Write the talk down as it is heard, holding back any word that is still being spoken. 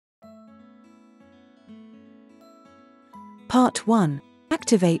Part 1.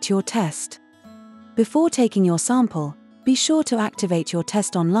 Activate your test. Before taking your sample, be sure to activate your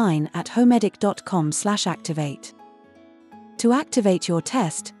test online at homedic.com/activate. To activate your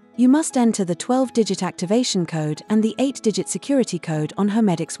test, you must enter the 12-digit activation code and the 8-digit security code on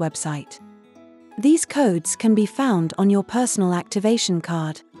Homedic's website. These codes can be found on your personal activation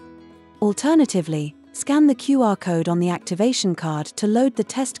card. Alternatively, scan the QR code on the activation card to load the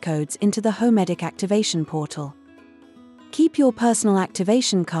test codes into the Homedic activation portal. Keep your personal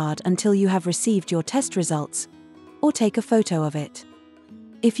activation card until you have received your test results, or take a photo of it.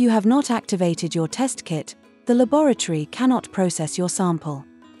 If you have not activated your test kit, the laboratory cannot process your sample.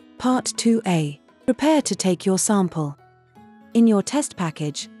 Part 2A. Prepare to take your sample. In your test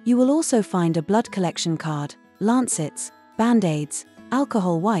package, you will also find a blood collection card, lancets, band-aids,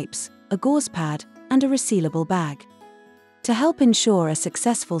 alcohol wipes, a gauze pad, and a resealable bag. To help ensure a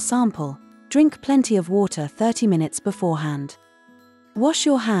successful sample, drink plenty of water 30 minutes beforehand. Wash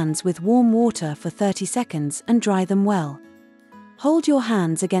your hands with warm water for 30 seconds and dry them well. Hold your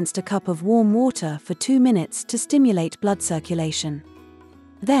hands against a cup of warm water for 2 minutes to stimulate blood circulation.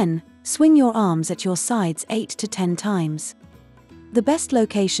 Then, swing your arms at your sides 8 to 10 times. The best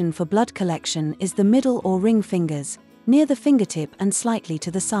location for blood collection is the middle or ring fingers, near the fingertip and slightly to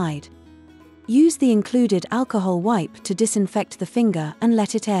the side. Use the included alcohol wipe to disinfect the finger and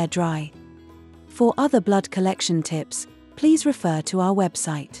let it air dry. For other blood collection tips, please refer to our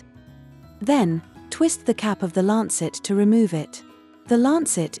website. Then, twist the cap of the lancet to remove it. The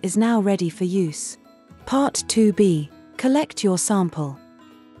lancet is now ready for use. Part 2B. Collect your sample.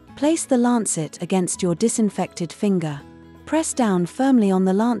 Place the lancet against your disinfected finger. Press down firmly on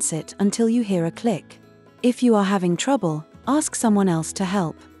the lancet until you hear a click. If you are having trouble, ask someone else to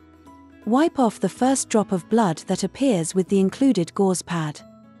help. Wipe off the first drop of blood that appears with the included gauze pad.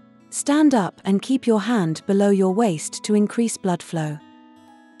 Stand up and keep your hand below your waist to increase blood flow.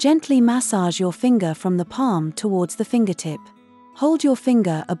 Gently massage your finger from the palm towards the fingertip. Hold your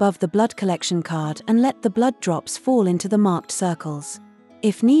finger above the blood collection card and let the blood drops fall into the marked circles.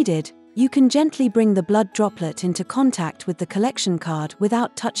 If needed, you can gently bring the blood droplet into contact with the collection card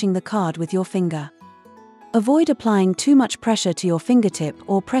without touching the card with your finger. Avoid applying too much pressure to your fingertip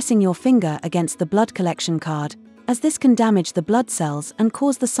or pressing your finger against the blood collection card, as this can damage the blood cells and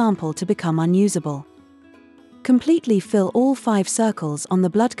cause the sample to become unusable. Completely fill all 5 circles on the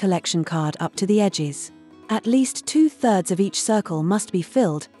blood collection card up to the edges. At least 2/3 of each circle must be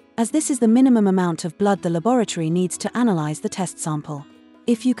filled, as this is the minimum amount of blood the laboratory needs to analyze the test sample.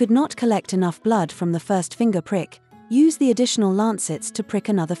 If you could not collect enough blood from the first finger prick, use the additional lancets to prick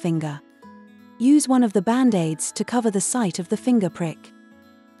another finger. Use one of the band-aids to cover the site of the finger prick.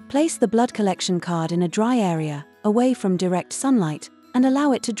 Place the blood collection card in a dry area, away from direct sunlight, and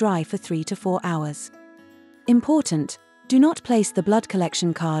allow it to dry for 3 to 4 hours. Important: do not place the blood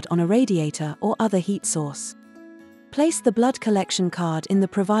collection card on a radiator or other heat source. Place the blood collection card in the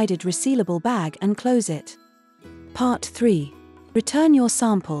provided resealable bag and close it. Part 3. Return your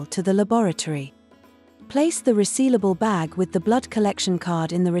sample to the laboratory. Place the resealable bag with the blood collection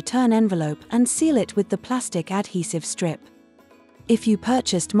card in the return envelope and seal it with the plastic adhesive strip. If you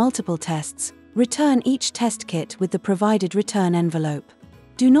purchased multiple tests, return each test kit with the provided return envelope.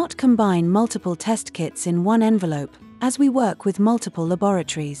 Do not combine multiple test kits in one envelope, as we work with multiple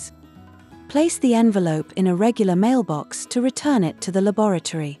laboratories. Place the envelope in a regular mailbox to return it to the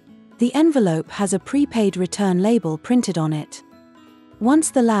laboratory. The envelope has a prepaid return label printed on it.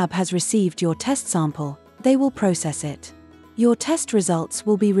 Once the lab has received your test sample, they will process it. Your test results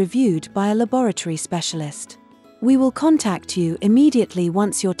will be reviewed by a laboratory specialist. We will contact you immediately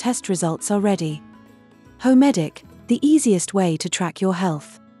once your test results are ready. Homedic, the easiest way to track your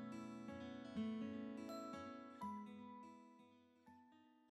health.